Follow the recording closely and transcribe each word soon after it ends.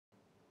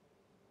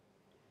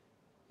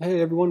Hey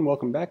everyone,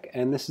 welcome back,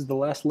 and this is the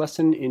last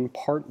lesson in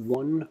part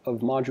 1 of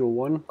module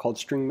 1 called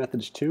String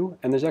Methods 2,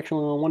 and there's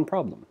actually only one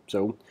problem.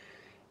 So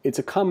it's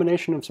a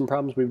combination of some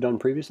problems we've done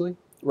previously.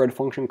 Write a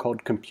function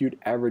called compute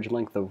average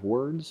length of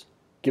words.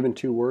 Given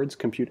two words,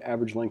 compute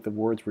average length of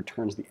words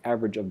returns the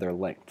average of their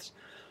lengths.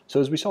 So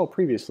as we saw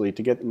previously,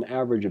 to get an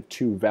average of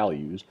two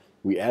values,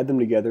 we add them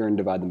together and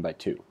divide them by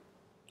 2.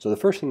 So the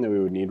first thing that we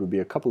would need would be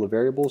a couple of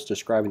variables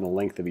describing the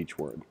length of each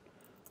word.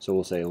 So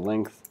we'll say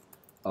length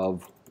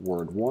of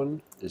word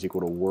 1 is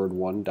equal to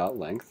word1 dot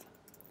length.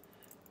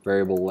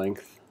 Variable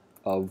length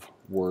of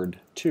word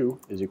 2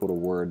 is equal to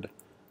word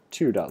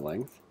 2 dot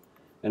length.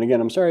 And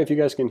again, I'm sorry if you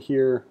guys can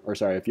hear, or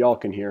sorry if y'all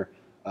can hear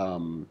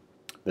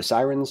the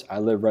sirens. I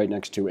live right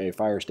next to a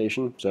fire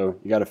station, so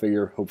you got to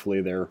figure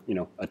hopefully they're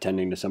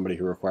attending to somebody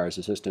who requires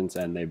assistance,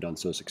 and they've done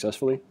so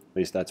successfully. At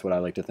least that's what I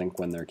like to think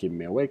when they're keeping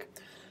me awake.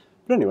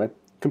 But anyway,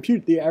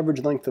 compute the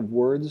average length of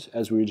words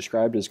as we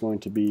described is going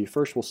to be,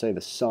 first we'll say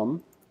the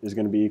sum is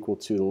going to be equal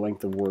to the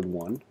length of word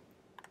 1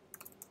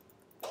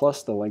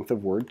 plus the length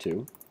of word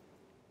 2.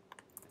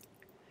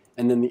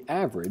 And then the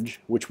average,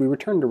 which we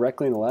returned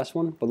directly in the last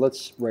one, but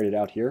let's write it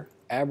out here.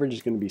 Average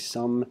is going to be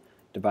sum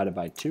divided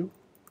by 2.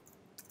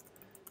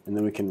 And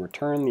then we can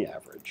return the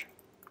average.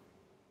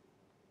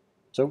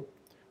 So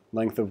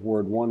length of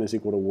word 1 is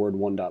equal to word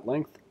 1 dot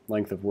length.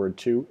 Length of word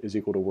 2 is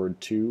equal to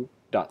word 2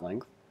 dot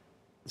length.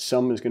 The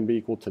sum is going to be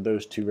equal to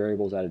those two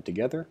variables added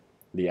together.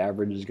 The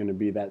average is going to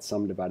be that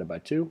sum divided by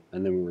 2,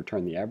 and then we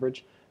return the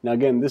average. Now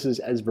again, this is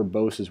as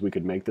verbose as we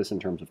could make this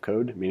in terms of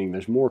code, meaning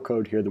there's more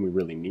code here than we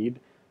really need,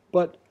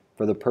 but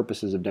for the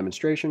purposes of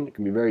demonstration, it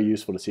can be very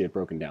useful to see it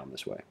broken down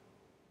this way.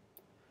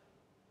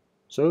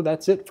 So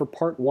that's it for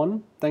part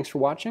 1. Thanks for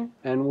watching,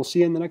 and we'll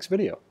see you in the next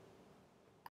video.